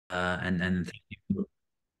and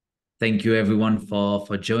thank you everyone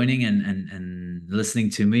for joining and listening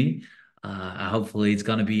to me. Hopefully it's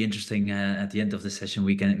gonna be interesting. At the end of the session,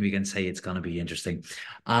 we can say it's gonna be interesting.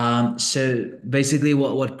 So basically,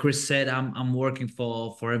 what Chris said, I'm working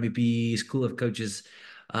for MVP School of Coaches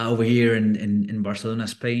over here in Barcelona,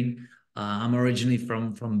 Spain. I'm originally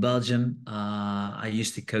from Belgium. I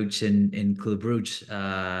used to coach in Club Brugge,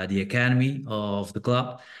 the academy of the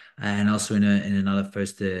club, and also in another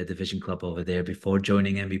first division club over there before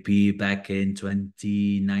joining MVP back in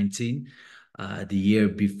 2019, the year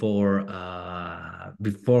before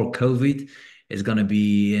COVID. Is gonna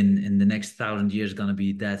be in the next 1,000 years gonna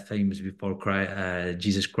be that famous before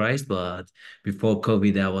Jesus Christ, but before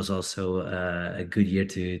COVID that was also a good year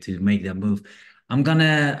to make that move. I'm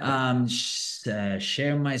gonna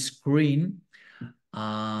share my screen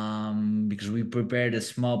because we prepared a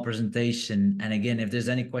small presentation. And again, if there's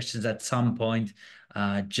any questions at some point,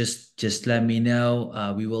 just let me know.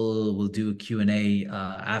 We'll do a Q&A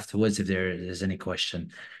afterwards if there is any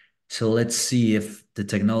question. So let's see if the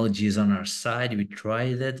technology is on our side. We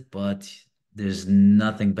tried it, but there's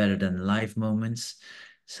nothing better than live moments.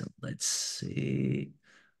 So let's see.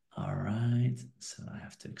 All right. So I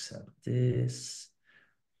have to accept this.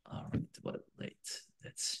 All right. But let's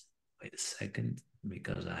wait a second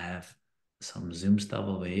because I have some Zoom stuff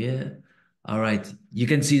over here. All right. You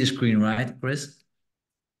can see the screen, right, Chris?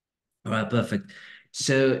 All right, perfect.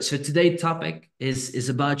 So today's topic is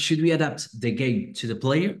about should we adapt the game to the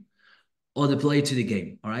player or the player to the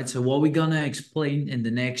game? All right. So what we're gonna explain in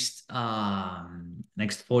the next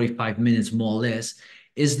 45 minutes, more or less,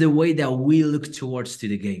 is the way that we look towards to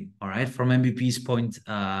the game. All right, from MVP's point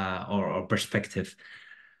or perspective.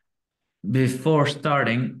 Before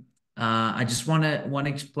starting, I just wanna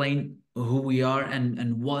explain who we are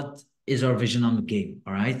and what is our vision on the game.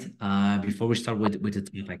 All right. Before we start with the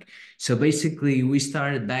topic. So basically, we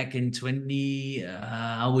started back in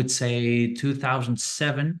I would say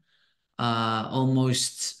 2007,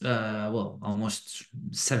 almost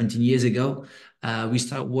 17 years ago. We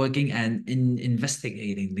started working and in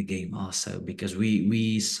investigating the game also because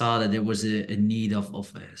we saw that there was a need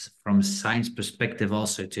of from a science perspective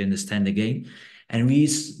also to understand the game. And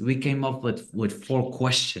we came up with four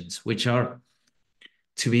questions, which are,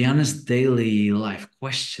 to be honest, daily life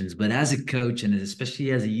questions. But as a coach, and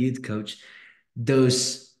especially as a youth coach,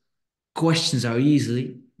 those questions are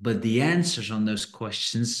easy, but the answers on those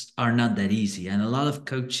questions are not that easy. And a lot of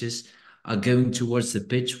coaches are going towards the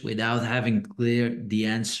pitch without having clear the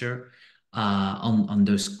answer on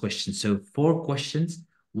those questions. So four questions.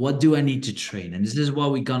 What do I need to train? And this is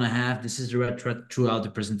what we're gonna have. This is the red thread throughout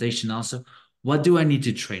the presentation also. What do I need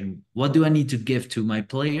to train? What do I need to give to my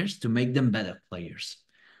players to make them better players?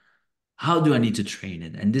 How do I need to train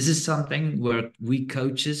it? And this is something where we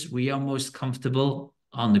coaches, we are most comfortable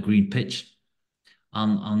on the green pitch,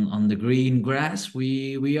 on the green grass.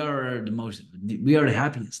 We are the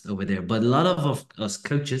happiest over there. But a lot of us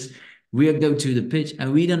coaches, we go to the pitch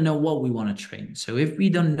and we don't know what we want to train. So if we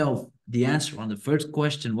don't know the answer on the first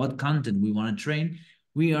question, what content we want to train,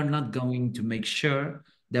 we are not going to make sure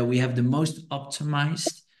that we have the most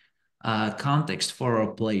optimized context for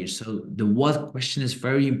our players. So the what question is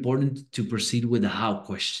very important to proceed with the how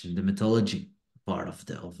question, the methodology part of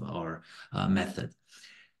our method.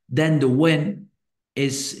 Then the when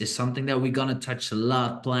is something that we're gonna touch a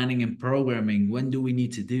lot, planning and programming. When do we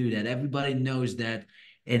need to do that? Everybody knows that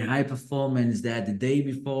in high performance, that the day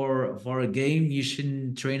before for a game, you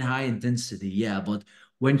shouldn't train high intensity. Yeah, but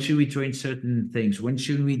when should we train certain things? When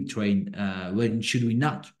should we train? When should we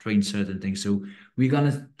not train certain things? So we're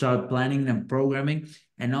gonna start planning and programming,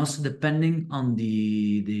 and also depending on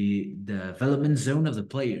the development zone of the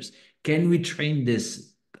players. Can we train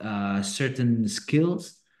this certain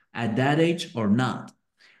skills at that age or not?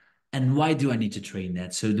 And why do I need to train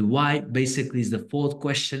that? So the why basically is the fourth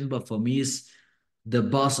question, but for me is the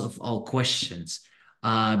boss of all questions.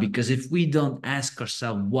 Because if we don't ask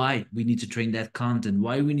ourselves why we need to train that content,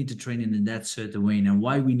 why we need to train it in that certain way, and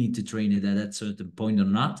why we need to train it at that certain point or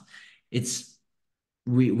not, it's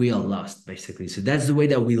we are lost basically. So that's the way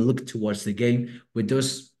that we look towards the game with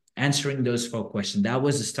those answering those four questions. That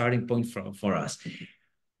was the starting point for us.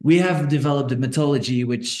 We have developed a methodology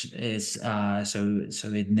which is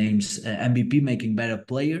so it names MVP, making better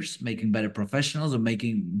players, making better professionals, or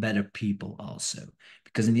making better people also.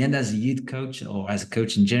 Because in the end, as a youth coach or as a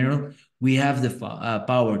coach in general, we have the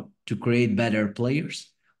power to create better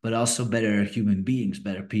players, but also better human beings,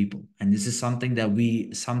 better people. And this is something that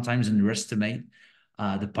we sometimes underestimate,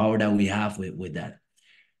 the power that we have with that.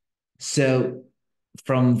 So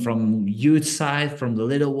from youth side, from the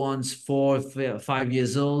little ones, 5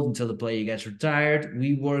 years old until the player gets retired.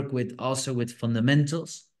 We work with also with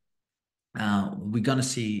fundamentals. We're gonna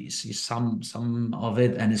see some of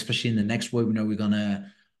it, and especially in the next webinar, we're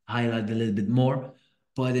gonna highlight a little bit more.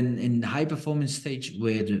 But in the high performance stage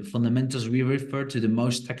with fundamentals, we refer to the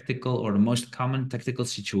most tactical or the most common tactical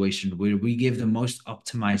situation where we give the most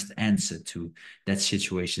optimized answer to that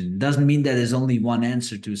situation. It doesn't mean that there's only one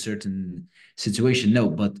answer to a certain situation, no,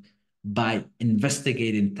 but by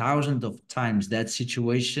investigating thousands of times that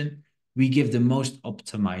situation, we give the most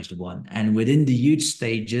optimized one. And within the huge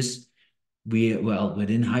stages,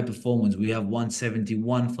 within high performance, we have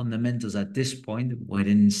 171 fundamentals at this point.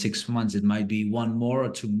 Within 6 months, it might be one more or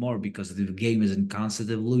two more because the game is in constant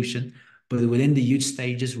evolution. But within the huge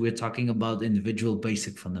stages, we're talking about individual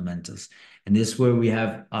basic fundamentals. And this is where we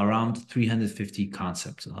have around 350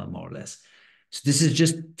 concepts, more or less. So this is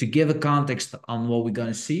just to give a context on what we're going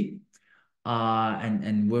to see,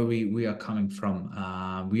 and where we are coming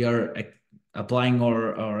from. We are applying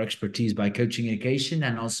our expertise by coaching education,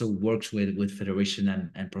 and also works with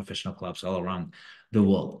federation and professional clubs all around the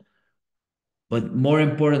world. But more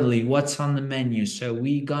importantly, what's on the menu? So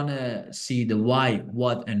we gonna see the why,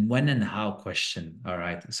 what, and when and how question. All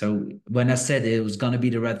right. So when I said it was gonna be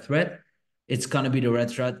the red thread, it's gonna be the red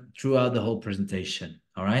thread throughout the whole presentation.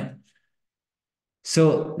 All right.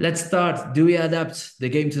 So let's start. Do we adapt the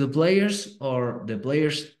game to the players or the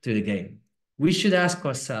players to the game? We should ask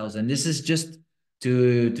ourselves, and this is just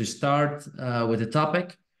to start with the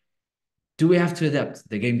topic. Do we have to adapt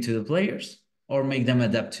the game to the players or make them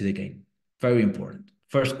adapt to the game? Very important.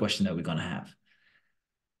 First question that we're going to have.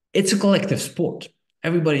 It's a collective sport.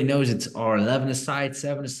 Everybody knows it's our 11 aside,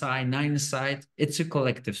 7 aside, 9 aside. It's a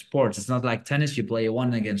collective sport. It's not like tennis, you play a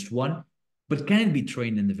one against one, but can it be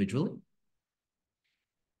trained individually?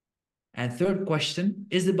 And third question,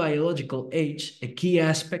 is the biological age a key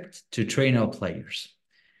aspect to train our players?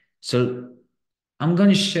 So I'm going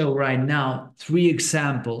to show right now 3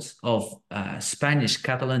 examples of Spanish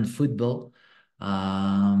Catalan football.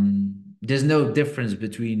 There's no difference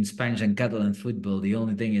between Spanish and Catalan football. The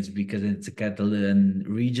only thing is because it's a Catalan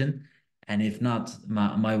region. And if not,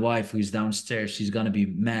 my wife, who's downstairs, she's going to be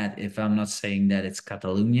mad if I'm not saying that it's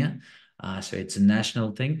Catalonia. So it's a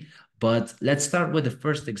national thing. But let's start with the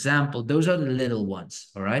first example. Those are the little ones,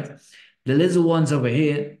 all right? The little ones over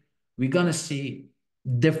here, we're going to see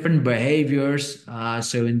different behaviors.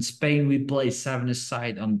 So in Spain, we play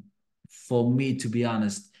 7-a-side on, for me, to be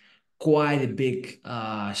honest, quite a big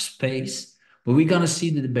space. But we're going to see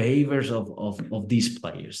the behaviors of these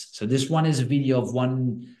players. So this one is a video of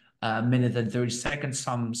 1 minute and 30 seconds,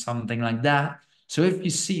 something like that. So if you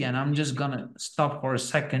see, and I'm just going to stop for a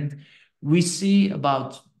second, we see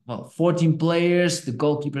about 14 players, the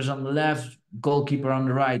goalkeeper's on the left, goalkeeper on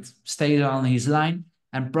the right, stays on his line.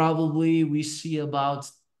 And probably we see about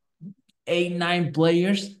 8, 9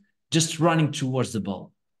 players just running towards the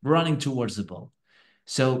ball.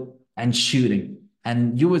 So, and shooting.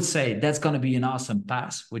 And you would say that's going to be an awesome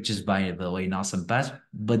pass, which is, by the way, an awesome pass.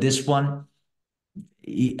 But this one,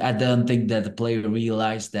 I don't think that the player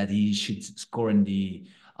realized that he should score on the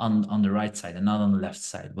right side and not on the left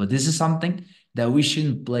side. But this is something that we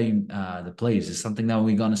shouldn't blame the players. It's something that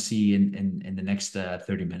we're going to see in the next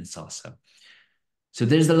 30 minutes also. So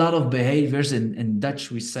there's a lot of behaviors. In Dutch,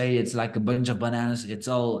 we say it's like a bunch of bananas. It's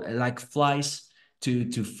all like flies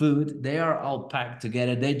to food. They are all packed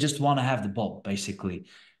together. They just want to have the ball, basically.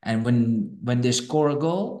 And when they score a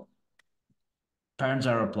goal, parents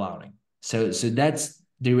are applauding. So that's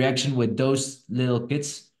the reaction with those little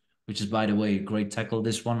kids, which is, by the way, a great tackle.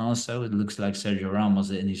 This one also, it looks like Sergio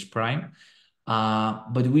Ramos in his prime.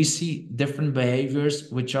 But we see different behaviors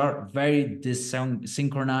which are very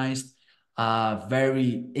synchronized,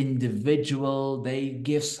 very individual. They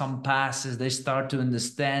give some passes. They start to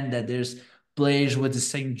understand that there's players with the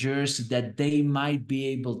same jersey that they might be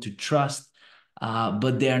able to trust,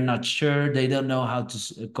 but they're not sure. They don't know how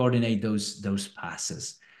to coordinate those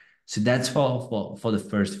passes. So that's for the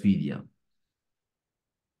first video.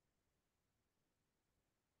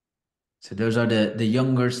 So those are the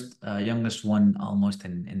youngest one almost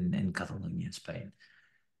in Catalonia, Spain.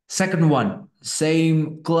 Second one,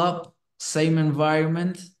 same club, same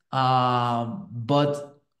environment,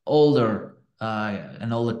 but older,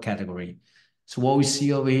 an older category. So what we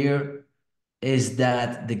see over here is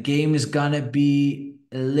that the game is gonna be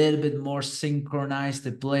a little bit more synchronized.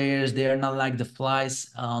 The players, they are not like the flies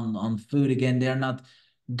on food again. They're not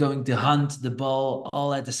going to hunt the ball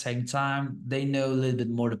all at the same time. They know a little bit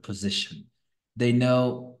more the position. They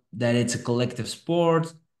know that it's a collective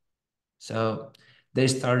sport. So they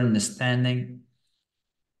start understanding.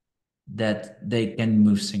 that they can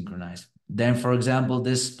move synchronized. Then, for example,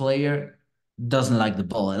 this player doesn't like the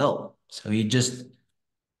ball at all, so he just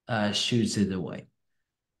shoots it away.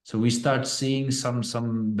 So we start seeing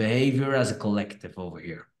some behavior as a collective over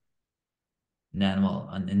here. And then, well,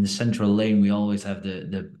 and in the central lane, we always have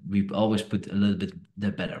we always put a little bit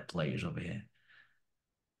the better players over here.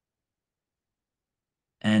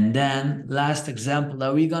 And then last example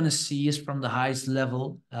that we're gonna see is from the highest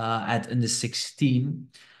level at in the 16,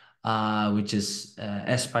 which is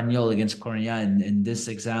Espanyol against Cornellà in this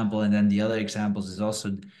example. And then the other examples is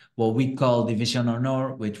also what we call Division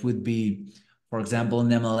Honor, which would be, for example, in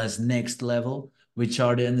MLS next level, which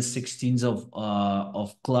are the under 16s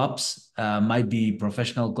of clubs, might be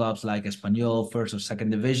professional clubs like Espanyol, first or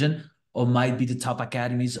second division, or might be the top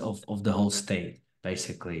academies of the whole state,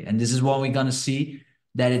 basically. And this is what we're gonna see,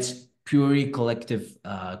 that it's purely collective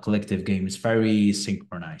game. It's very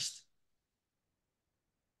synchronized.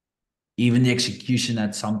 Even the execution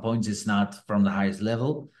at some points is not from the highest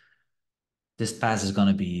level. This pass is going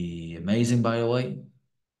to be amazing, by the way.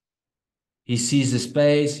 He sees the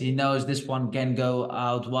space. He knows this one can go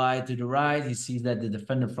out wide to the right. He sees that the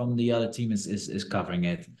defender from the other team is covering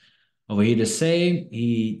it. Over here, the same.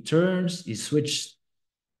 He turns, he switches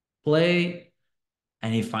play,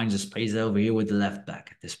 and he finds a space over here with the left back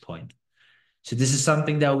at this point. So this is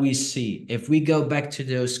something that we see. If we go back to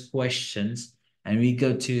those questions and we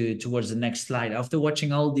go towards the next slide, after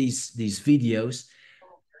watching all these videos,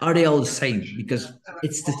 are they all the same? Because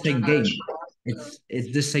it's the same game.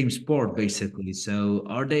 It's the same sport basically. So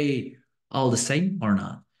are they all the same or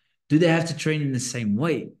not? Do they have to train in the same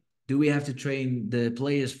way? Do we have to train the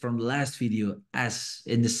players from the last video as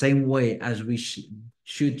in the same way as we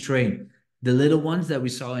should train the little ones that we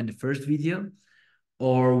saw in the first video?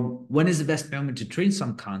 Or when is the best moment to train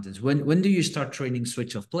some contents? When do you start training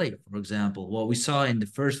switch of play, for example? What we saw in the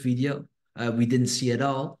first video, we didn't see at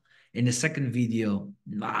all. In the second video,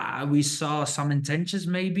 we saw some intentions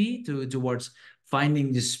maybe towards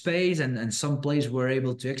finding the space, and some players were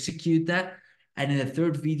able to execute that. And in the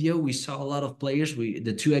third video, we saw a lot of players.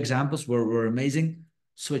 The two examples were amazing.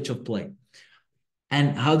 Switch of play.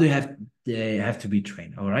 And how do they have to be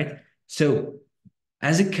trained? All right. So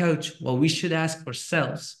as a coach, what we should ask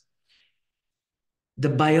ourselves, the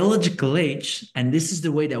biological age, and this is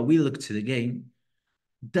the way that we look to the game,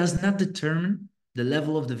 does not determine the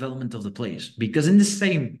level of development of the players. Because in the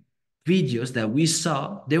same videos that we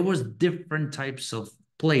saw, there was different types of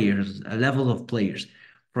players, a level of players.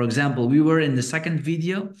 For example, we were in the second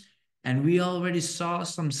video and we already saw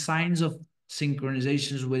some signs of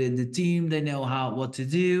synchronizations within the team. They know what to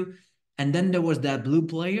do. And then there was that blue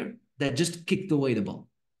player that just kicked away the ball.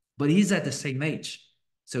 But he's at the same age.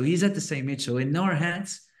 So he's at the same age. So in our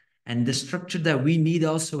hands, and the structure that we need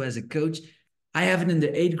also as a coach, I have it in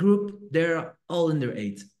the 8 group. They're all in their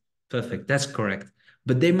 8. Perfect. That's correct.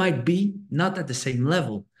 But they might be not at the same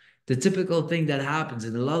level. The typical thing that happens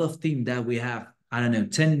in a lot of teams that we have, I don't know,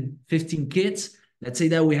 10, 15 kids. Let's say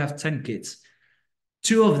that we have 10 kids.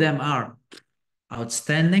 2 of them are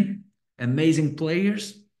outstanding, amazing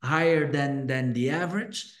players, higher than the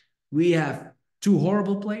average. We have 2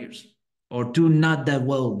 horrible players or 2 not that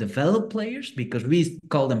well developed players, because we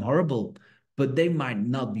call them horrible, but they might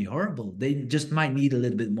not be horrible. They just might need a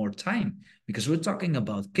little bit more time, because we're talking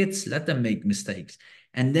about kids. Let them make mistakes.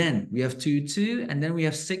 And then we have 2, and then we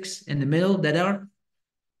have 6 in the middle that are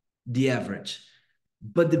the average.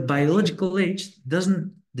 But the biological age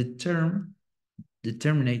doesn't determine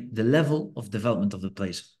the level of development of the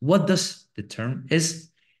players. What does determine is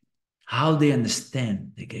how they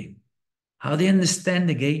understand the game. How they understand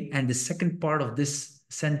the game. And the second part of this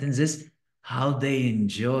sentence is how they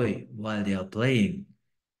enjoy while they are playing.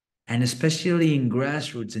 And especially in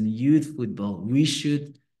grassroots and youth football, we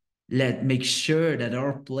should make sure that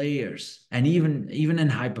our players, and even in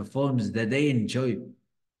high performance, that they enjoy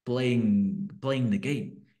playing the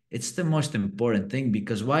game. It's the most important thing,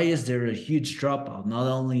 because why is there a huge dropout, not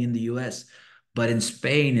only in the US, but in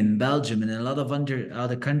Spain, in Belgium, and a lot of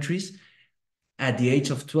other countries at the age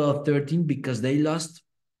of 12, 13, because they lost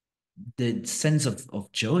the sense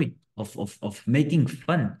of joy, of making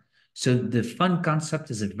fun. So the fun concept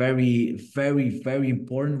is a very, very, very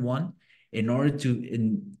important one in order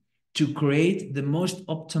to create the most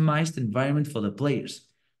optimized environment for the players.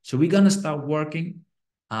 So we're going to start working,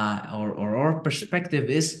 or our perspective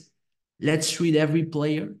is, let's treat every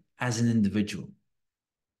player as an individual.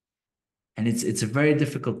 And it's a very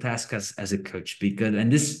difficult task as a coach, because,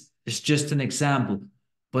 and this is just an example,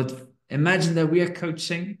 but imagine that we are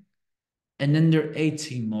coaching an under 8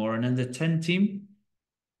 team or an under 10 team,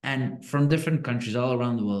 and from different countries all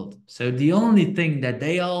around the world. So the only thing that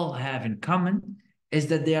they all have in common is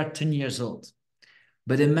that they are 10 years old.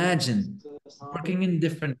 But imagine working in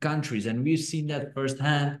different countries, and we've seen that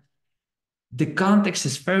firsthand. The context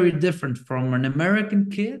is very different from an American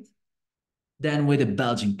kid than with a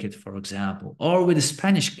Belgian kid, for example, or with a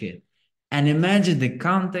Spanish kid. And imagine the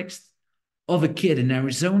context of a kid in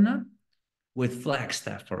Arizona with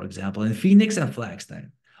Flagstaff, for example, in Phoenix and Flagstaff,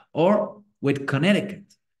 or with Connecticut,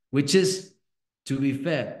 which is, to be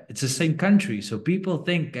fair, it's the same country. So people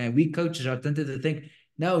think, and we coaches are tempted to think,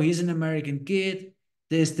 no, he's an American kid.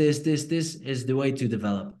 This is the way to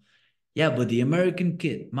develop. Yeah, but the American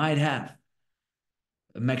kid might have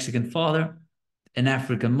a Mexican father, an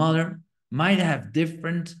African mother, might have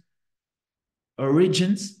different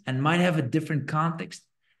origins and might have a different context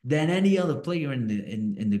than any other player in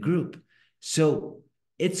the group. So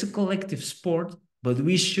it's a collective sport, but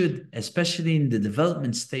we should, especially in the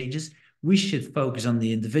development stages, we should focus on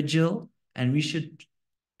the individual and we should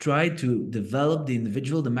try to develop the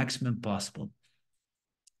individual the maximum possible.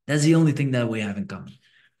 That's the only thing that we have in common.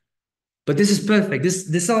 But this is perfect.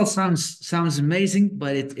 This all sounds amazing,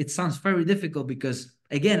 but it sounds very difficult because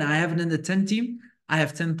again, I have an under 10 team. I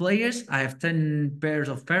have 10 players. I have 10 pairs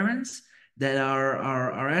of parents that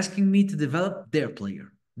are asking me to develop their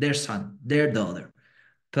player, their son, their daughter.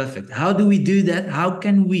 Perfect. How do we do that? How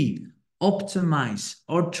can we optimize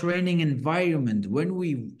our training environment when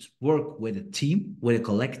we work with a team, with a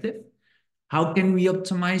collective? How can we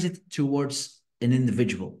optimize it towards an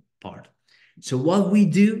individual part? So what we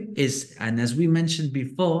do is, and as we mentioned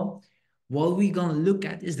before, what we're going to look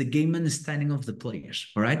at is the game understanding of the players,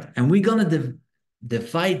 all right? And we're going to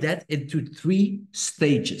divide that into 3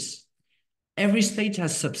 stages. Every stage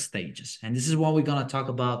has sub-stages, and this is what we're going to talk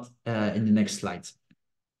about in the next slides.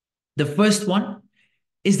 The first one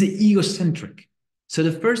is the egocentric. So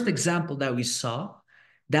the first example that we saw,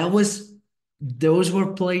 those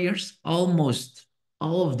were players, almost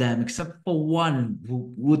all of them, except for one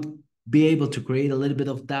who would be able to create a little bit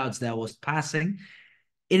of doubts that was passing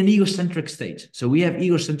in an egocentric stage. So we have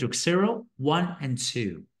egocentric 0, 1, and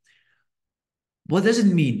 2. What does it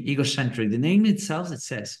mean, egocentric? The name itself, it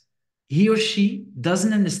says, he or she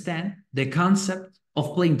doesn't understand the concept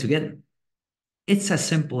of playing together. It's as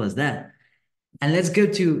simple as that. And let's go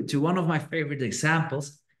to one of my favorite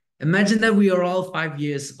examples. Imagine that we are all 5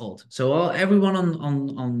 years old. So everyone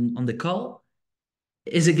on the call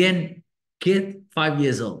is again kid 5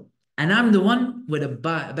 years old. And I'm the one with a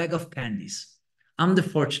bag of candies. I'm the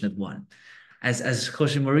fortunate one. As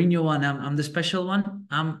Jose Mourinho one, I'm the special one.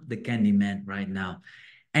 I'm the candy man right now.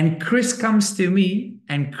 And Chris comes to me,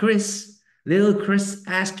 and little Chris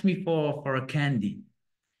asked me for a candy.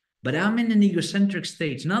 But I'm in an egocentric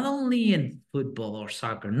stage, not only in football or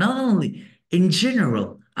soccer, not only in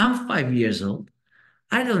general. I'm 5 years old.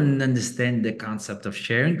 I don't understand the concept of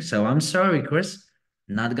sharing. So I'm sorry, Chris.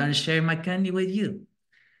 I'm not going to share my candy with you.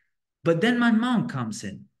 But then my mom comes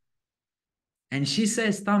in and she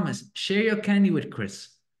says, Thomas, share your candy with Chris.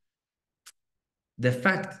 The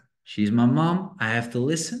fact she's my mom, I have to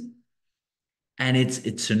listen. And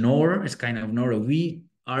it's an order. It's kind of an order. We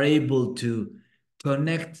are able to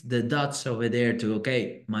connect the dots over there to,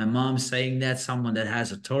 okay, my mom's saying that, someone that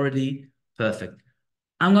has authority. Perfect.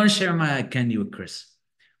 I'm going to share my candy with Chris.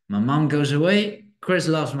 My mom goes away. Chris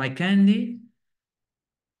loves my candy.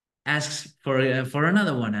 Asks for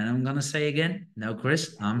another one. And I'm going to say again, no,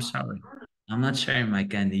 Chris, I'm sorry. I'm not sharing my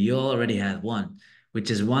candy. You already had one,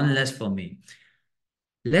 which is one less for me.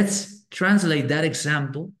 Let's translate that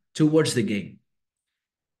example towards the game.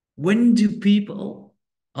 When do people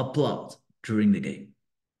applaud during the game?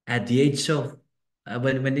 At the age of,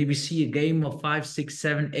 when we see a game of 5, 6,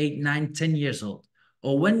 7, 8, 9, 10 years old?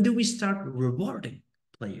 Or when do we start rewarding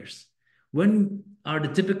players? When are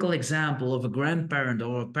the typical example of a grandparent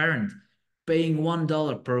or a parent paying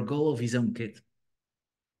 $1 per goal of his own kid?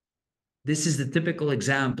 This is the typical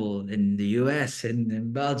example in the US,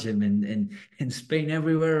 in Belgium, in Spain,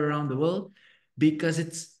 everywhere around the world, because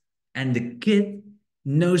and the kid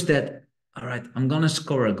knows that, all right, I'm going to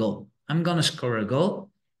score a goal. I'm going to score a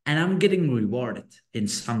goal and I'm getting rewarded in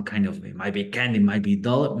some kind of way. Might be candy, might be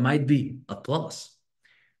dollar, might be applause.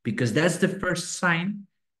 Because that's the first sign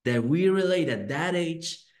that we relate at that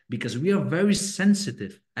age, because we are very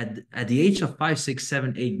sensitive at the age of 5, 6,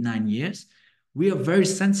 7, 8, 9 years. We are very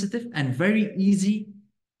sensitive and very easy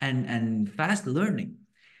and fast learning.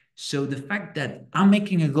 So the fact that I'm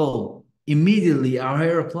making a goal, immediately I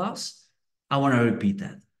hear applause, I want to repeat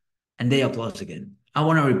that. And they applaud again. I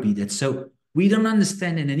want to repeat it. So we don't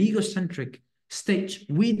understand in an egocentric stage,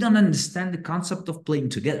 we don't understand the concept of playing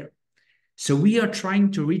together. So we are trying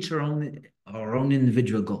to reach our own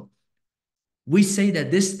individual goal. We say that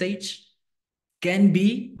this stage can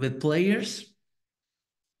be with players.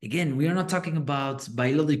 Again, we are not talking about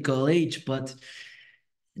biological age, but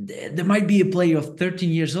there might be a player of 13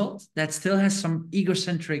 years old that still has some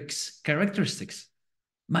egocentric characteristics.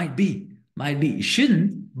 Might be, might be. It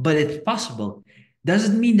shouldn't, but it's possible.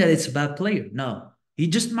 Doesn't mean that it's a bad player. No, he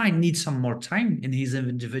just might need some more time in his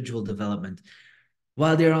individual development.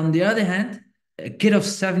 While there, on the other hand, a kid of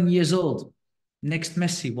 7 years old, next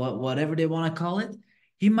Messi, whatever they want to call it,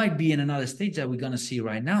 he might be in another stage that we're going to see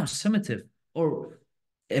right now, summative. Or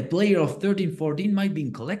a player of 13, 14 might be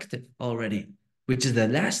in collective already, which is the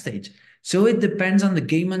last stage. So it depends on the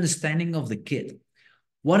game understanding of the kid.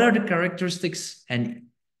 What are the characteristics, and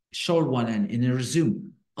short one and in a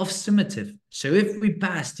resume, of summative? So if we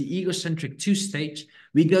pass the egocentric 2 stage,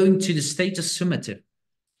 we go into the stage of summative.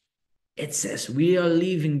 It says we are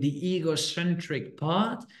leaving the egocentric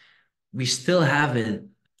part. We still have it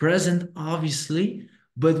present, obviously,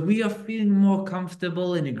 but we are feeling more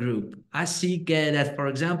comfortable in a group. I see that, for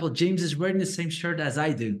example, James is wearing the same shirt as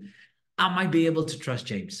I do. I might be able to trust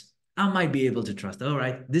James. I might be able to trust. All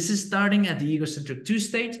right, this is starting at the egocentric 2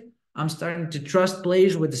 stage. I'm starting to trust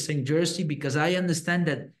players with the same jersey because I understand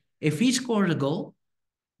that if he scores a goal,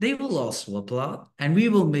 they will also applaud, and we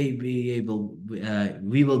will be able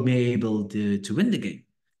to win the game.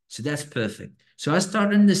 So that's perfect. So I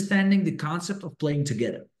start understanding the concept of playing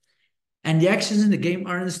together. And the actions in the game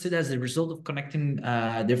are understood as the result of connecting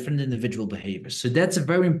different individual behaviors. So that's a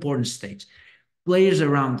very important stage. Players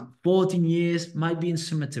around 14 years might be in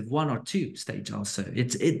summative 1 or 2 stage also.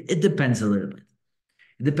 It depends a little bit.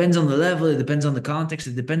 It depends on the level, it depends on the context,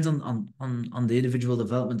 it depends on the individual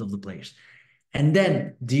development of the players. And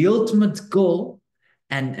then the ultimate goal,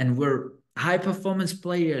 and we're high performance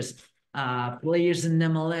players, players in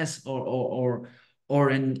MLS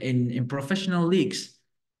or in professional leagues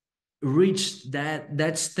reach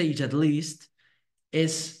that stage at least,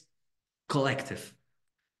 is collective.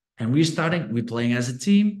 And we're playing as a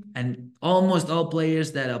team, and almost all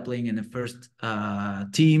players that are playing in the first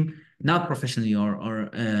team, not professionally or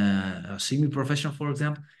semi-professional, for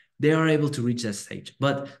example, they are able to reach that stage.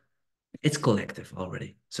 But it's collective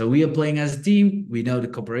already. So we are playing as a team. We know the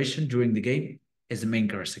cooperation during the game is the main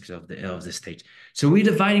characteristics of the stage. So we're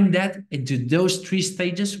dividing that into those 3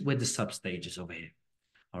 stages with the sub stages over here.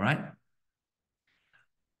 All right.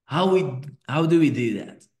 How do we do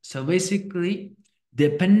that? So basically,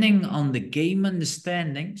 depending on the game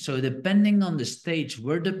understanding, so depending on the stage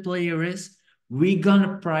where the player is, we're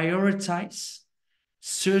gonna prioritize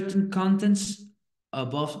certain contents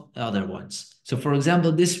above other ones. So for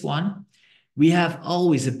example, this one, we have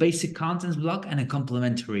always a basic contents block and a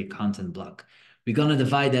complementary content block. We're going to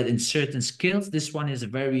divide that in certain skills. This one is a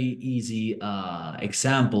very easy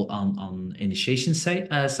example on initiation side,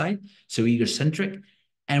 so egocentric.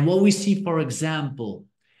 And what we see, for example,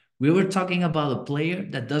 we were talking about a player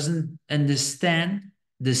that doesn't understand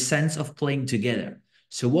the sense of playing together.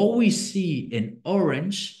 So what we see in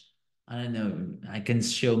orange, I don't know, I can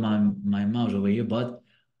show my mouse over here, but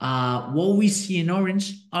what we see in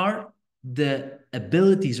orange are the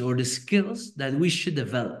abilities or the skills that we should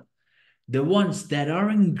develop. The ones that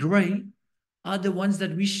are in gray are the ones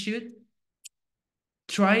that we should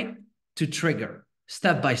try to trigger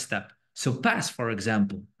step by step. So pass, for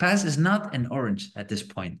example, pass is not an orange at this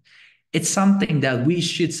point. It's something that we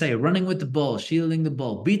should say, running with the ball, shielding the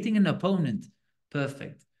ball, beating an opponent.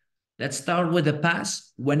 Perfect. Let's start with a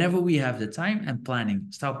pass whenever we have the time and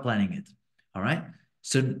start planning it. All right.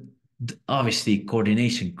 So obviously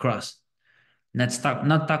coordination, cross. Let's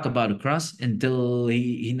not talk about a cross until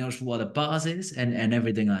he knows what a pass is and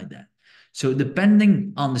everything like that. So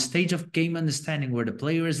depending on the stage of game understanding where the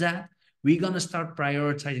player is at, we're going to start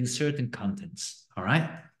prioritizing certain contents. All right.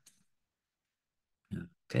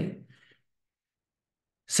 Okay.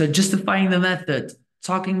 So justifying the method,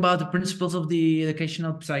 talking about the principles of the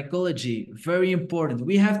educational psychology, very important.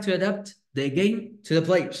 We have to adapt the game to the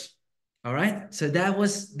players. All right. So that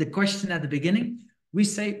was the question at the beginning. We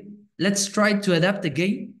say, let's try to adapt the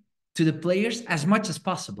game to the players as much as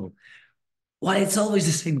possible. Well, it's always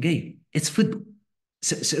the same game. It's football.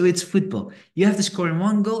 So it's football. You have to score in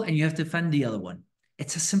one goal and you have to defend the other one.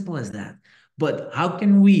 It's as simple as that. But how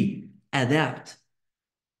can we adapt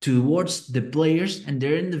towards the players and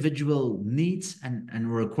their individual needs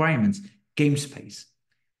and requirements? Game space.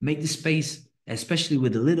 Make the space, especially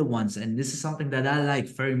with the little ones. And this is something that I like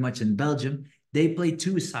very much in Belgium. They play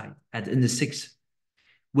two-a-side in the 6.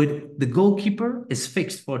 With the goalkeeper is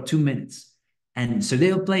fixed for 2 minutes. And so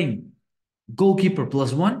they're playing goalkeeper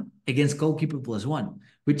 +1 against goalkeeper +1,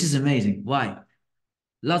 which is amazing. Why?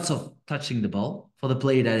 Lots of touching the ball for the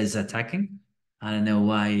player that is attacking. I don't know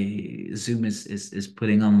why Zoom is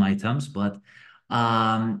putting on my thumbs, but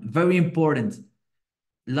very important.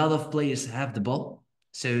 A lot of players have the ball,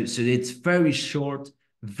 so it's very short,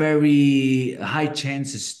 very high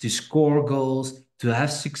chances to score goals, to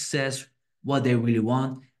have success, what they really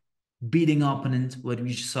want. Beating opponent, what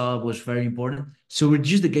we saw was very important. So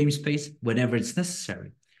reduce the game space whenever it's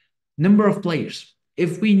necessary. Number of players.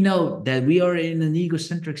 If we know that we are in an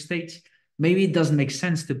egocentric state, maybe it doesn't make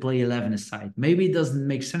sense to play 11 aside. Maybe it doesn't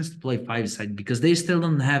make sense to play 5 aside because they still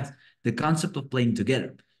don't have the concept of playing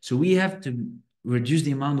together. So we have to reduce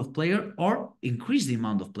the amount of player or increase the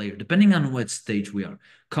amount of player, depending on what stage we are.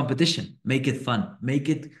 Competition, make it fun, make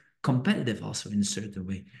it competitive also in a certain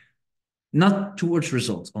way, not towards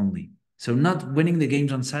results only. So not winning the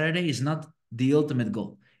games on Saturday is not the ultimate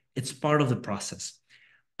goal. It's part of the process.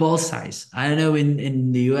 Ball size. I don't know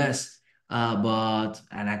in the US, but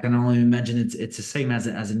and I can only imagine it's the same as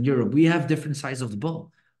in Europe. We have different size of the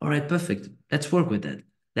ball. All right, perfect. Let's work with that.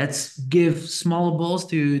 Let's give smaller balls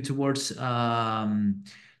towards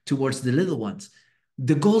the little ones.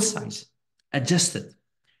 The goal size adjusted,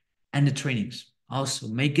 and the trainings also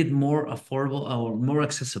make it more affordable or more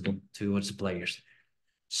accessible towards the players.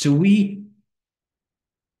 So we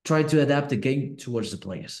try to adapt the game towards the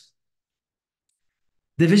players.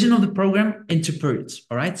 Division of the program into periods.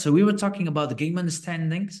 All right. So we were talking about the game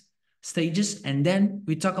understandings stages, and then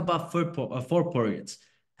we talk about four periods: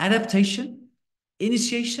 adaptation,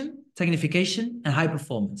 initiation, technification, and high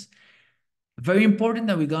performance. Very important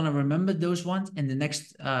that we're gonna remember those ones in the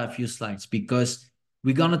next few slides, because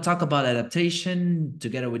we're gonna talk about adaptation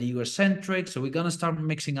together with egocentric. So we're gonna start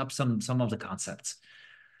mixing up some of the concepts.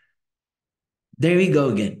 There we go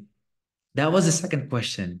again. That was the second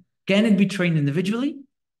question. Can it be trained individually,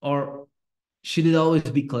 or should it always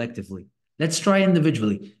be collectively? Let's try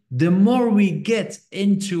individually. The more we get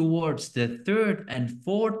in towards the third and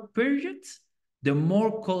fourth period, the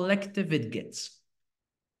more collective it gets.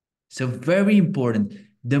 So very important.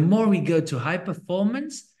 The more we go to high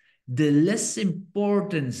performance, the less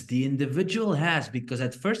importance the individual has, because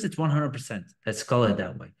at first it's 100%. Let's call it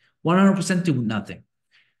that way. 100% to nothing.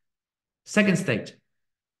 Second stage,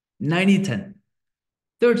 90-10.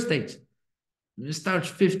 Third stage, it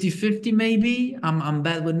starts 50-50 maybe. I'm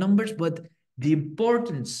bad with numbers, but the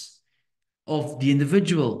importance of the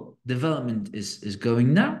individual development is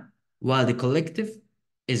going down while the collective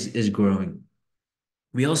is growing.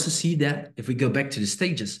 We also see that if we go back to the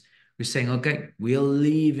stages, we're saying, okay, we are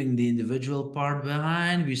leaving the individual part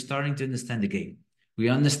behind. We're starting to understand the game. We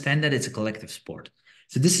understand that it's a collective sport.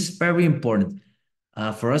 So this is very important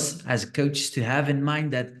for us as coaches to have in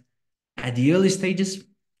mind that at the early stages,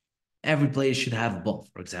 every player should have a ball,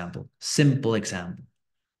 for example. Simple example.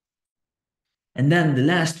 And then the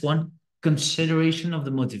last one, consideration of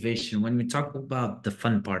the motivation. When we talk about the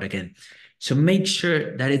fun part again. So make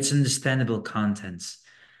sure that it's understandable contents.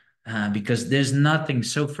 Because there's nothing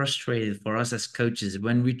so frustrating for us as coaches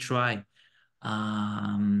when we try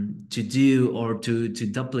to do or to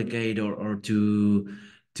duplicate or to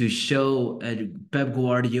show a Pep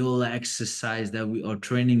Guardiola exercise that we or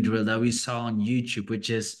training drill that we saw on YouTube, which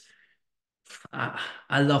is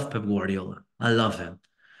I love Pep Guardiola. I love him.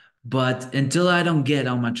 But until I don't get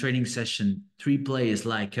on my training session 3 players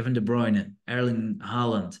like Kevin De Bruyne, Erling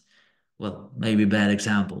Haaland, well, maybe bad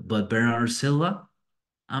example, but Bernardo Silva,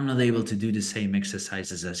 I'm not able to do the same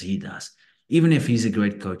exercises as he does. Even if he's a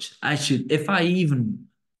great coach, I should, if I even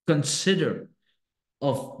consider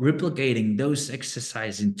of replicating those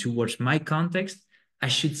exercises towards my context, I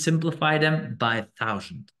should simplify them by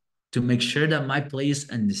 1,000 to make sure that my players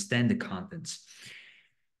understand the contents.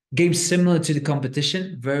 Games similar to the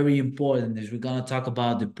competition, very important, is we're going to talk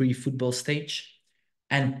about the pre-football stage,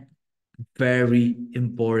 and very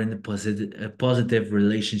important a positive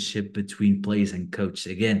relationship between players and coach.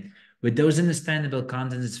 Again, with those understandable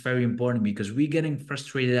contents, it's very important because we're getting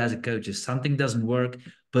frustrated as a coach if something doesn't work,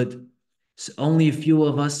 but only a few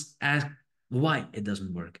of us ask why it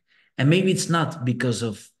doesn't work. And maybe it's not because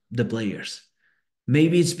of the players.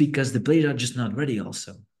 Maybe it's because the players are just not ready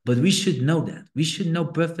also. But we should know that. We should know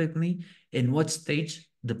perfectly in what stage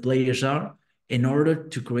the players are in order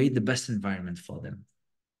to create the best environment for them.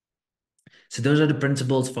 So those are the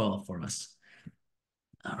principles for us.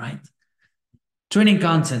 All right. Training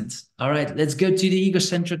content. All right. Let's go to the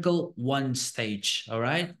egocentrical one stage. All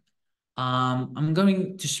right. I'm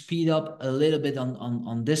going to speed up a little bit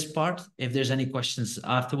on this part. If there's any questions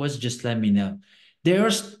afterwards, just let me know. There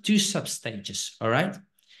are 2 sub stages. All right.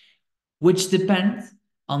 Which depend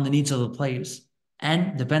on the needs of the players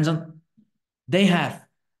and depends on they have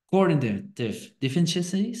coordinative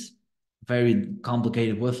deficiencies, very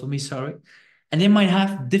complicated word for me, sorry, and they might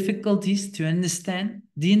have difficulties to understand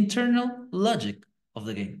the internal logic of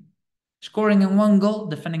the game. Scoring in one goal,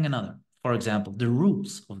 defending another, for example, the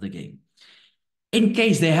rules of the game. In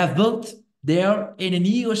case they have both, they are in an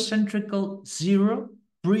egocentrical zero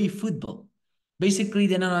pre-football. Basically,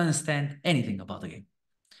 they don't understand anything about the game.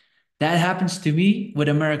 That happens to me with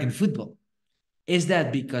American football. Is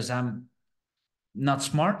that because I'm not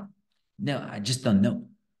smart? No, I just don't know.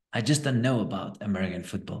 I just don't know about American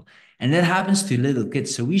football. And that happens to little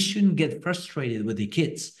kids. So we shouldn't get frustrated with the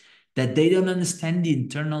kids that they don't understand the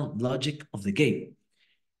internal logic of the game.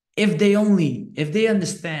 If they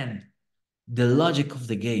understand the logic of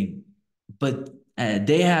the game, but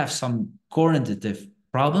they have some cognitive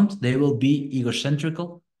problems, they will be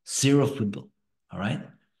egocentrical, zero football. All right.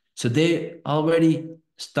 So they already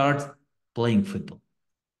start playing football.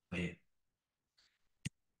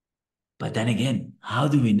 But then again, how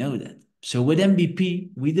do we know that? So with MVP,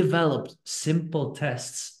 we developed simple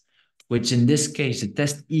tests, which in this case, the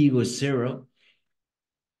test ego 0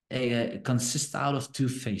 consists out of two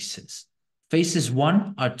phases. Phases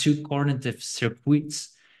 1 are two cognitive circuits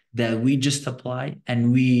that we just apply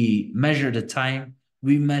and we measure the time.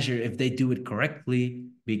 We measure if they do it correctly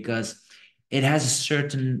because it has a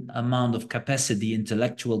certain amount of capacity,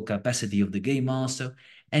 intellectual capacity of the game also.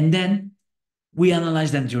 And then we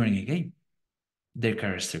analyze them during a game, their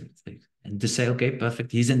characteristics, and to say, okay,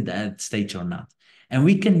 perfect, he's in that stage or not. And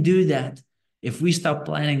we can do that if we start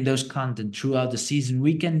planning those content throughout the season.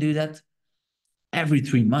 We can do that every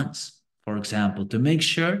 3 months, for example, to make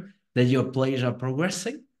sure that your players are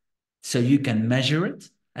progressing. So you can measure it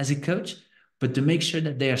as a coach, but to make sure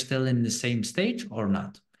that they are still in the same stage or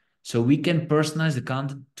not. So we can personalize the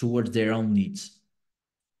content towards their own needs.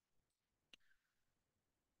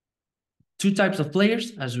 Two types of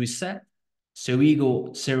players, as we said. So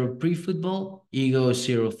ego 0 pre-football, ego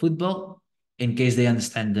 0 football, in case they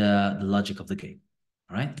understand the logic of the game.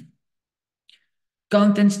 All right.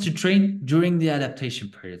 Contents to train during the adaptation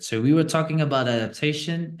period. So we were talking about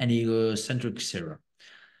adaptation and egocentric 0.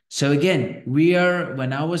 So again,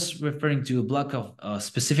 when I was referring to a block of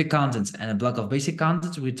specific contents and a block of basic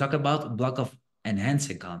contents, we talk about a block of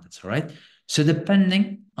enhancing contents, all right? So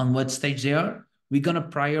depending on what stage they are, we're going to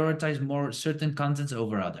prioritize more certain contents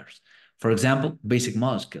over others. For example, basic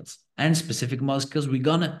motor skills and specific motor skills,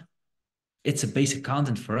 it's a basic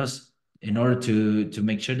content for us in order to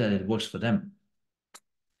make sure that it works for them.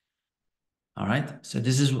 All right, so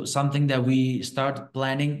this is something that we start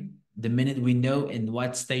planning the minute we know in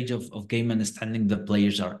what stage of game understanding the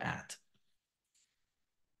players are at.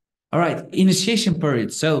 All right, initiation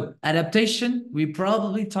period. So adaptation, we're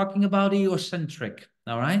probably talking about egocentric,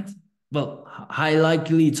 all right? Well, high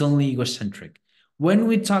likely it's only egocentric. When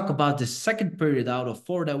we talk about the second period out of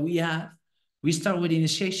 4 that we have, we start with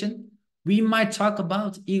initiation. We might talk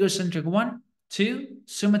about egocentric 1, 2,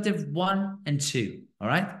 summative 1, and 2, all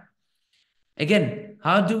right? Again,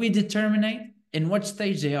 how do we determine in what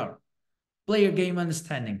stage they are? Player game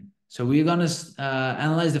understanding. So we're going to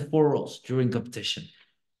analyze the 4 roles during competition.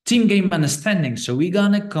 Team game understanding. So we're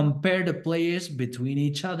going to compare the players between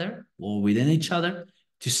each other or within each other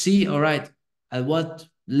to see, all right, at what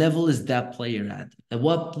level is that player at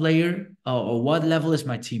what player or what level is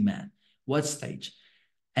my team at? What stage?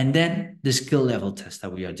 And then the skill level test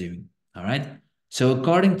that we are doing. All right. So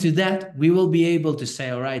according to that, we will be able to say,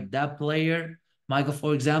 all right, that player, Michael,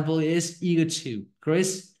 for example, is ego 2.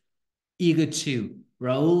 Chris, ego 2.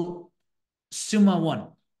 Raul, Summa 1.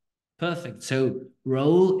 Perfect. So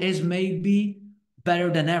Raul is maybe better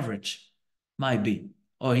than average. Might be.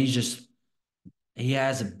 Or he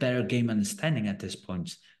has a better game understanding at this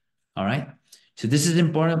point. All right. So this is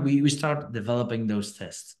important. We start developing those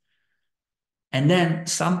tests. And then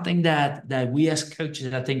something that we as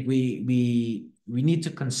coaches, I think we need to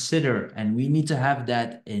consider, and we need to have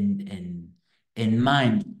that in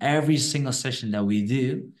mind every single session that we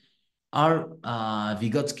do. Our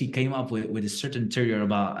Vygotsky came up with a certain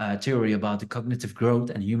theory about the cognitive growth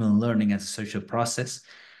and human learning as a social process.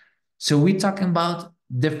 So we're talking about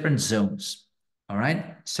different zones. All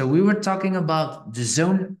right. So we were talking about the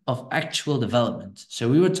zone of actual development. So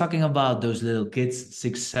we were talking about those little kids,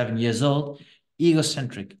 6, 7 years old,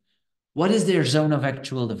 egocentric. What is their zone of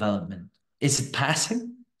actual development? Is it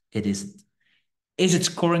passing? It isn't. Is it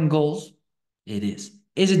scoring goals? It is.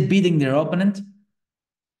 Is it beating their opponent?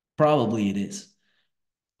 Probably it is.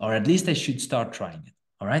 Or at least they should start trying it.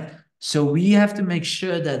 All right. So we have to make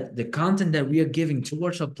sure that the content that we are giving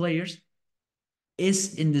towards our players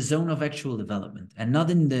is in the zone of actual development and not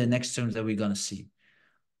in the next zones that we're going to see.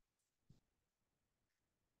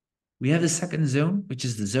 We have the second zone, which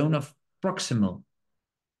is the zone of proximal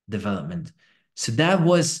development. So that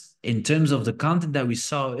was in terms of the content that we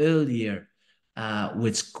saw earlier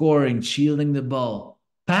with scoring, shielding the ball,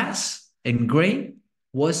 pass in gray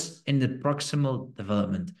was in the proximal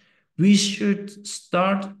development. We should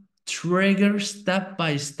start trigger step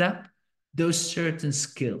by step those certain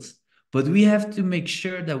skills. But we have to make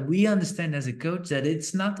sure that we understand as a coach that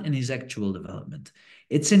it's not in his actual development.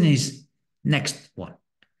 It's in his next one.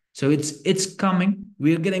 So it's coming.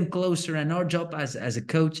 We're getting closer, and our job as a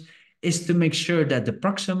coach is to make sure that the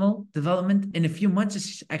proximal development in a few months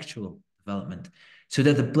is actual development, so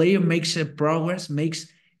that the player makes a progress,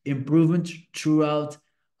 makes improvement throughout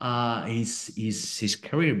his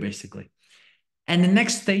career, basically. And the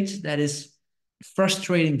next stage that is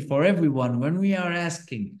frustrating for everyone when we are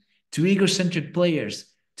asking two egocentric players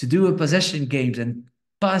to do a possession games and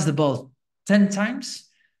pass the ball 10 times,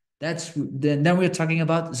 then we're talking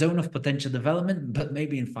about zone of potential development, but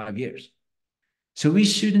maybe in 5 years. So we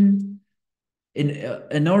shouldn't,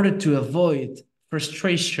 in order to avoid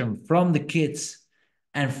frustration from the kids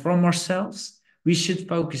and from ourselves, we should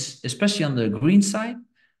focus, especially on the green side,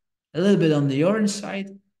 a little bit on the orange side,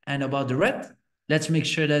 and about the red. Let's make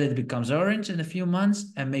sure that it becomes orange in a few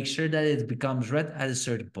months and make sure that it becomes red at a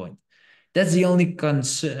certain point. That's the only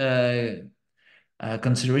consideration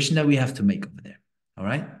that we have to make over there. All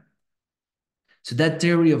right. So that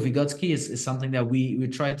theory of Vygotsky is something that we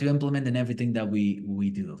try to implement in everything that we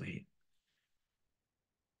do over here.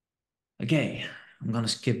 Okay, I'm gonna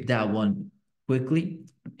skip that one quickly.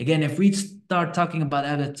 Again, if we start talking about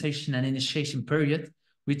adaptation and initiation period,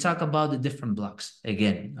 we talk about the different blocks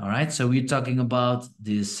again. All right, so we're talking about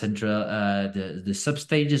the central, the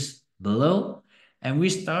substages below, and we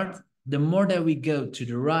start. The more that we go to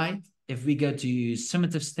the right, if we go to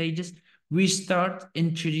summative stages, we start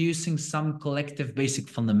introducing some collective basic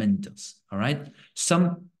fundamentals. All right,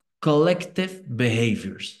 some collective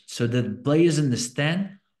behaviors, so that players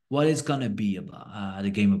understand what is going to be about the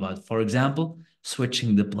game about. For example,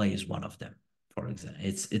 switching the play is one of them. For example,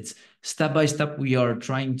 it's step by step we are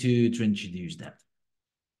trying to introduce that.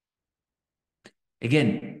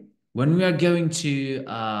 Again, when we are going to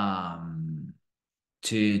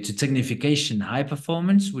technification, high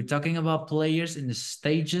performance, we're talking about players in the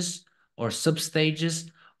stages or substages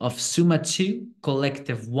of Summa 2,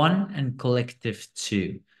 Collective 1, and Collective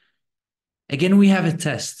 2. Again, we have a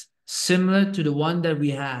test similar to the one that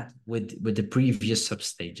we had with the previous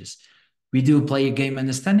substages. We do a player game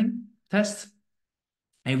understanding test,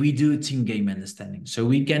 and we do a team game understanding. So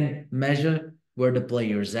we can measure where the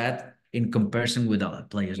player is at in comparison with other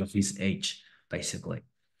players of his age, basically.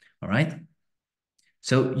 All right.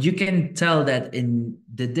 So you can tell that in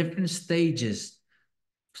the different stages,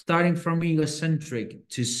 starting from egocentric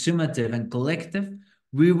to summative and collective,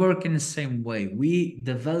 we work in the same way. We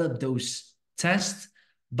develop those tests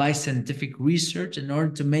by scientific research in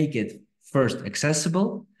order to make it first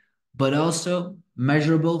accessible, but also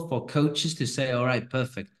measurable for coaches to say, all right,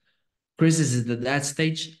 perfect. Chris is at that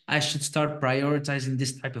stage. I should start prioritizing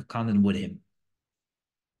this type of content with him.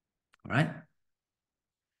 All right.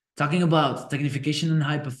 Talking about technification and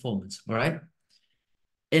high performance. All right.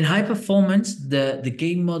 In high performance, the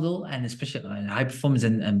game model, and especially in high performance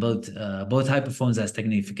and both high performance as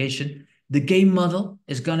technification, the game model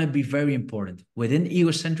is going to be very important. Within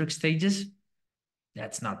egocentric stages,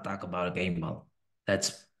 let's not talk about a game model.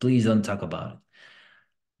 Please don't talk about it.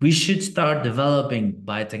 We should start developing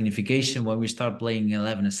by technification when we start playing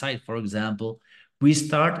 11 aside, for example. We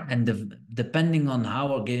start, and depending on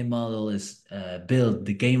how our game model is built,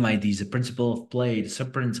 the game IDs, the principle of play, the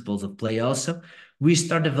sub-principles of play also, we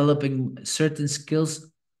start developing certain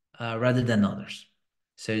skills rather than others.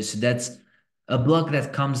 So that's a block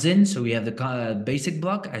that comes in. So we have the basic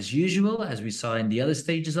block as usual, as we saw in the other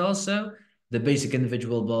stages also, the basic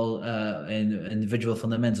individual ball and individual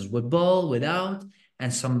fundamentals with ball, without,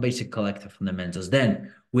 and some basic collective fundamentals.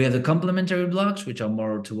 Then we have the complementary blocks, which are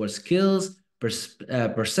more towards skills,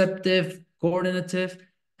 perceptive, coordinative,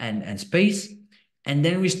 and space. And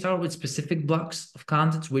then we start with specific blocks of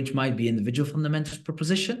contents, which might be individual fundamentals per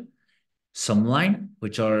position, some line,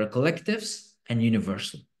 which are collectives, and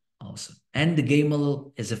universal also. And the game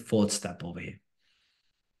model is a fourth step over here.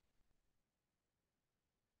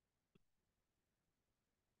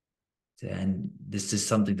 And this is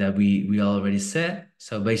something that we already said.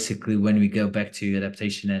 So basically, when we go back to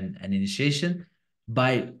adaptation and initiation,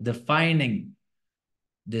 by defining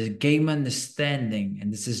the game understanding,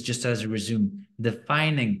 and this is just as a resume,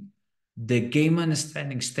 defining the game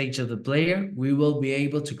understanding stage of the player, we will be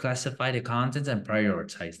able to classify the contents and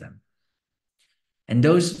prioritize them. And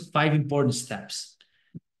those 5 important steps.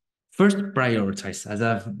 First, prioritize, as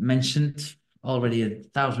I've mentioned already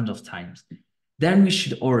thousands of times. Then we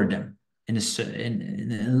should order them in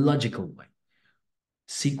a logical way.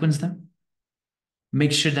 Sequence them.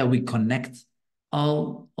 Make sure that we connect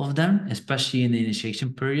all of them, especially in the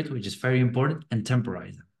initiation period, which is very important, and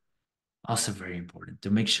temporize them. Also very important to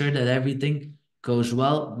make sure that everything goes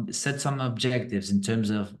well. Set some objectives in terms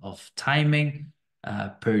of timing,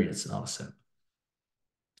 periods also.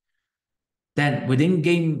 Then within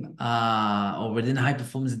game or within high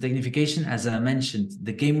performance and technification, as I mentioned,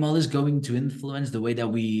 the game model is going to influence the way that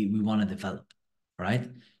we want to develop, right?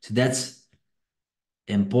 So that's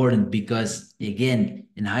important because again,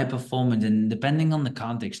 in high performance and depending on the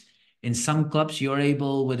context, in some clubs you're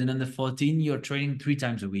able with an under 14, you're training 3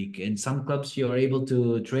 times a week. In some clubs you're able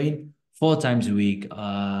to train 4 times a week.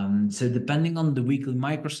 So depending on the weekly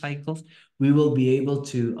microcycles, we will be able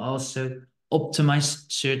to also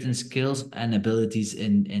optimize certain skills and abilities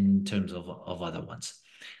in terms of other ones.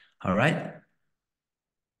 All right.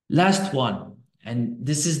 Last one. And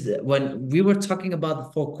this is when we were talking about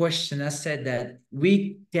the 4 questions, I said that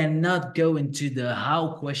we cannot go into the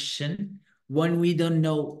how question when we don't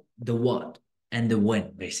know the what and the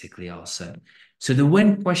when, basically, also. So the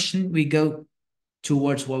when question, we go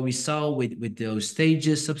towards what we saw with those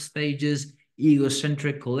stages, substages,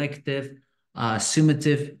 egocentric, collective,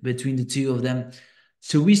 summative between the two of them.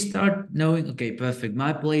 So we start knowing, okay, perfect.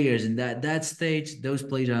 My players in that stage, those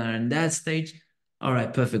players are in that stage. All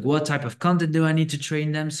right, perfect. What type of content do I need to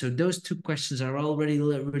train them? So those 2 questions are already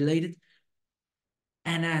related.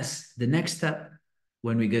 And as the next step,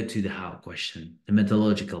 when we go to the how question, the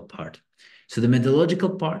methodological part. So the methodological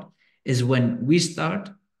part is when we start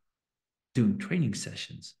doing training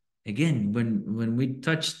sessions. Again, when we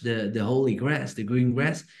touch the holy grass, the green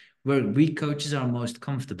grass, where we coaches are most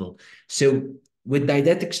comfortable. So with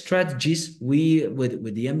didactic strategies, we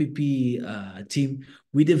with the MVP team,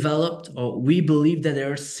 we developed, or we believe that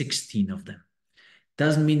there are 16 of them.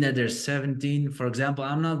 Doesn't mean that there's 17. For example,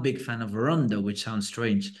 I'm not a big fan of Rondo, which sounds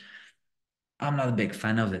strange. I'm not a big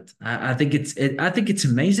fan of it. I think it's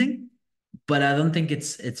amazing, but I don't think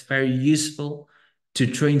it's very useful to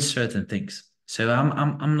train certain things. So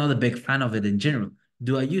I'm not a big fan of it in general.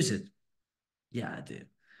 Do I use it? Yeah, I do.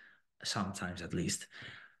 Sometimes at least.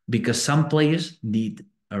 Because some players need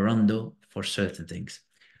a rondo for certain things.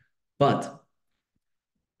 But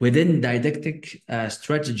within didactic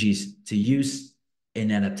strategies to use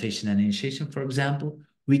in adaptation and initiation, for example,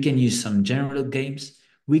 we can use some general games.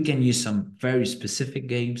 We can use some very specific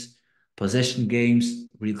games, possession games,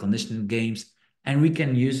 real conditioning games, and we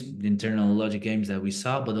can use the internal logic games that we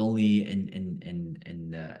saw, but only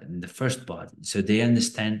in the first part. So they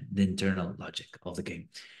understand the internal logic of the game.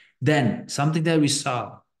 Then something that we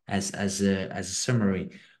saw as a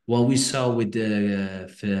summary, what we saw with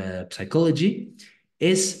the psychology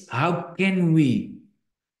is how can we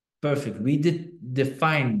we did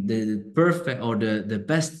define the perfect or the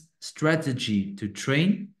best strategy to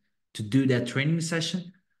train to do that training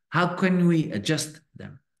session. How can we adjust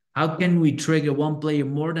them? How can we trigger one player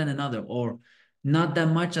more than another or not that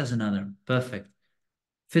much as another? Perfect.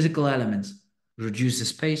 Physical elements, reduce the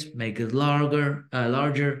space, make it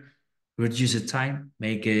larger, reduce the time,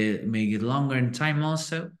 make it longer in time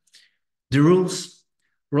also. The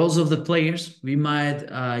roles of the players, we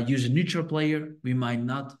might use a neutral player, we might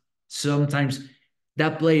not. Sometimes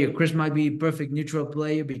that player, Chris, might be a perfect neutral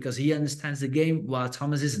player because he understands the game, while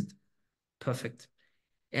Thomas isn't. Perfect.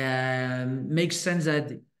 Makes sense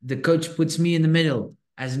that the coach puts me in the middle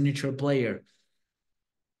as a neutral player.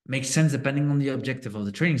 Makes sense depending on the objective of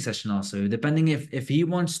the training session also. Depending if he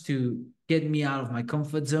wants to get me out of my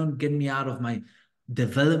comfort zone, get me out of my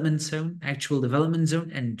development zone, actual development zone,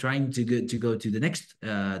 and trying to go to the next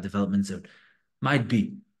development zone. Might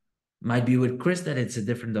be with Chris that it's a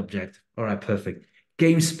different objective. All right, perfect.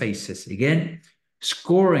 Game spaces. Again,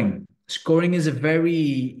 scoring. Scoring is a very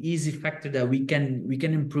easy factor that we can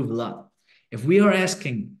improve a lot. If we are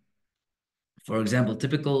asking, for example,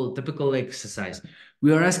 typical exercise,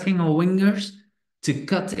 we are asking our wingers to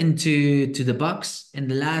cut into the box in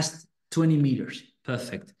the last 20 meters.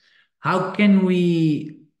 Perfect. How can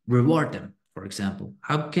we reward them, for example?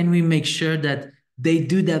 How can we make sure that they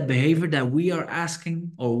do that behavior that we are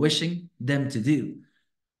asking or wishing them to do?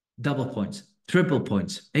 Double points, triple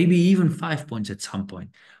points, maybe even 5 points at some point.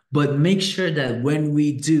 But make sure that when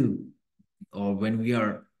we do or when we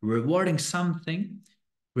are rewarding something,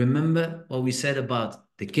 remember what we said about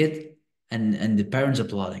the kid and the parents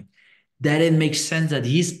applauding. that it makes sense that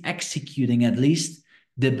he's executing at least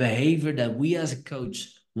the behavior that we as a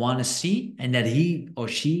coach want to see and that he or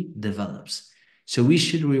she develops. So we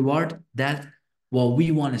should reward that what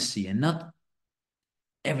we want to see and not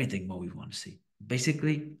everything what we want to see.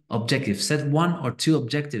 Basically, objectives. Set one or two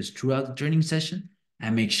objectives throughout the training session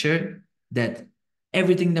and make sure that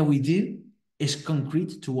everything that we do is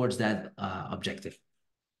concrete towards that objective,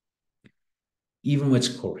 even with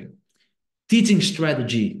scoring. Teaching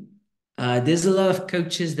strategy. There's a lot of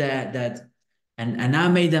coaches and I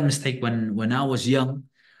made that mistake when I was young,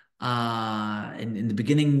 in the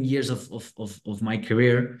beginning years of my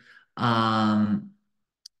career. I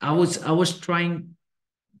was trying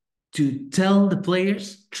to tell the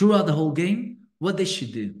players throughout the whole game what they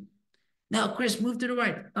should do. Now, Chris, move to the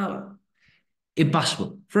right. Oh,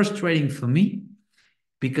 impossible. Frustrating for me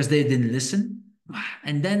because they didn't listen.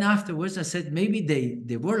 And then afterwards, I said maybe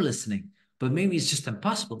they were listening, but maybe it's just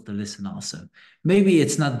impossible to listen also. Maybe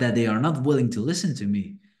it's not that they are not willing to listen to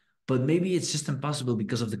me, but maybe it's just impossible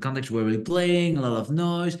because of the context where we're playing, a lot of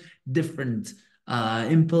noise, different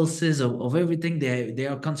impulses of everything. They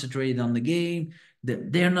are concentrated on the game.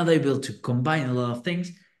 They are not able to combine a lot of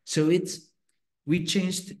things. So we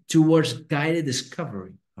changed towards guided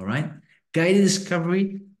discovery. All right, guided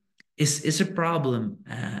discovery is a problem,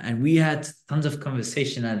 and we had tons of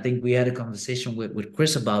conversation. I think we had a conversation with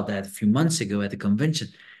Chris about that a few months ago at the convention.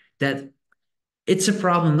 That it's a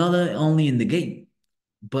problem not only in the game,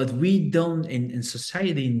 but we don't in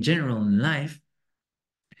society in general in life.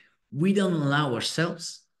 We don't allow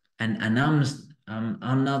ourselves, and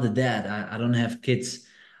I'm not a dad. I don't have kids,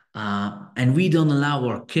 and we don't allow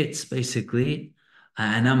our kids basically.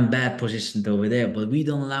 And I'm bad positioned over there, but we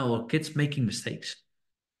don't allow our kids making mistakes.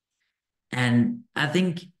 And I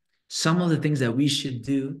think some of the things that we should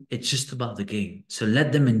do, it's just about the game. So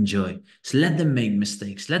let them enjoy. So let them make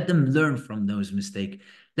mistakes. Let them learn from those mistakes.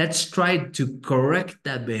 Let's try to correct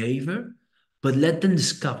that behavior, but let them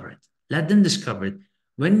discover it. Let them discover it.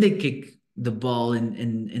 When they kick the ball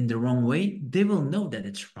in the wrong way, they will know that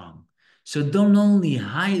it's wrong. So don't only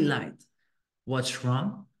highlight what's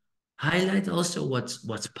wrong, highlight also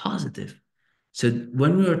what's positive. So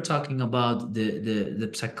when we were talking about the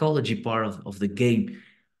psychology part of the game,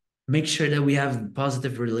 make sure that we have a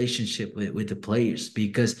positive relationship with the players.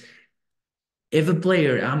 Because if a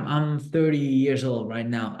player, I'm 30 years old right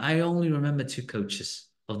now, I only remember two coaches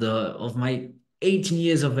of my 18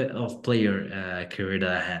 years of player career that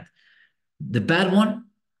I had. The bad one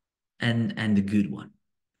and the good one.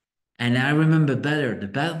 And I remember better the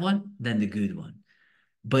bad one than the good one.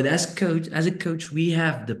 But as a coach, we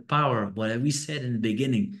have the power, what we said in the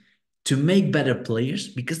beginning, to make better players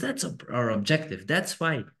because that's our objective. That's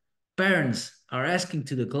why parents are asking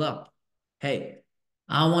to the club, hey,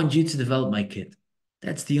 I want you to develop my kid.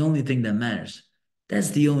 That's the only thing that matters.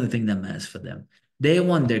 That's the only thing that matters for them. They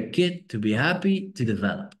want their kid to be happy to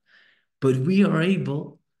develop. But we are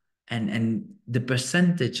able, and the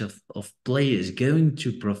percentage of players going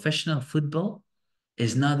to professional football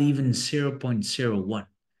is not even 0.01.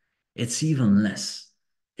 It's even less.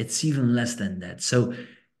 It's even less than that. So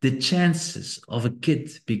the chances of a kid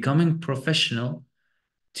becoming professional,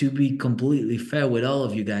 to be completely fair with all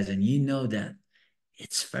of you guys, and you know that,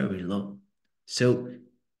 it's very low. So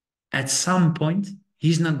at some point,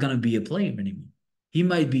 he's not going to be a player anymore. He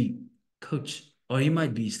might be coach or he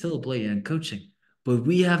might be still a player and coaching. But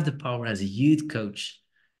we have the power as a youth coach,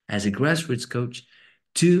 as a grassroots coach,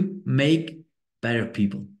 to make better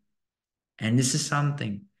people. And this is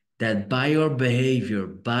something that by our behavior,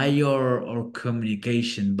 by our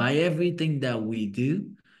communication, by everything that we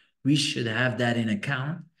do, we should have that in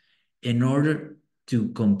account in order to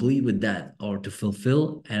complete with that or to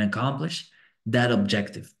fulfill and accomplish that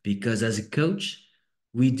objective. Because as a coach,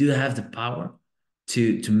 we do have the power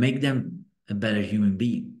to make them a better human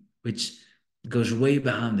being, which goes way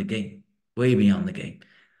behind the game, way beyond the game.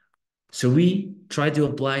 So we try to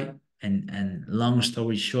apply, and long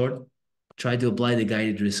story short, try to apply the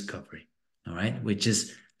guided discovery. All right, which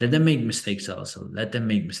is let them make mistakes also. Let them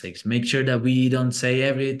make mistakes. Make sure that we don't say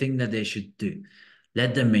everything that they should do.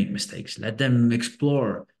 Let them make mistakes. Let them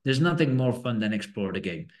explore. There's nothing more fun than explore the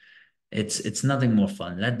game. It's nothing more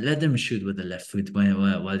fun. Let them shoot with the left foot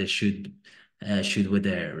while they shoot with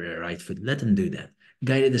their right foot. Let them do that.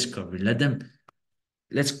 Guided discovery.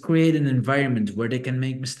 Let's create an environment where they can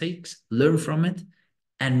make mistakes, learn from it,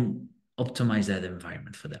 and optimize that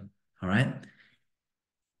environment for them. All right.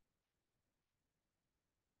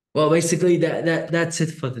 Well, basically that's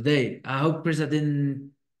it for today. I hope, Chris, I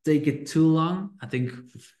didn't take it too long. I think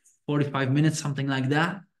 45 minutes, something like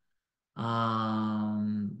that.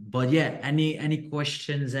 But yeah, any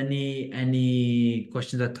questions, any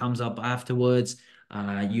questions that comes up afterwards,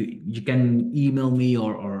 you can email me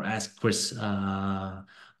or ask Chris.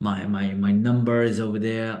 My number is over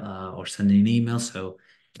there, or send an email. So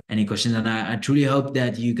any questions, and I truly hope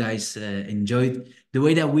that you guys enjoyed the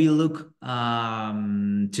way that we look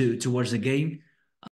to towards the game.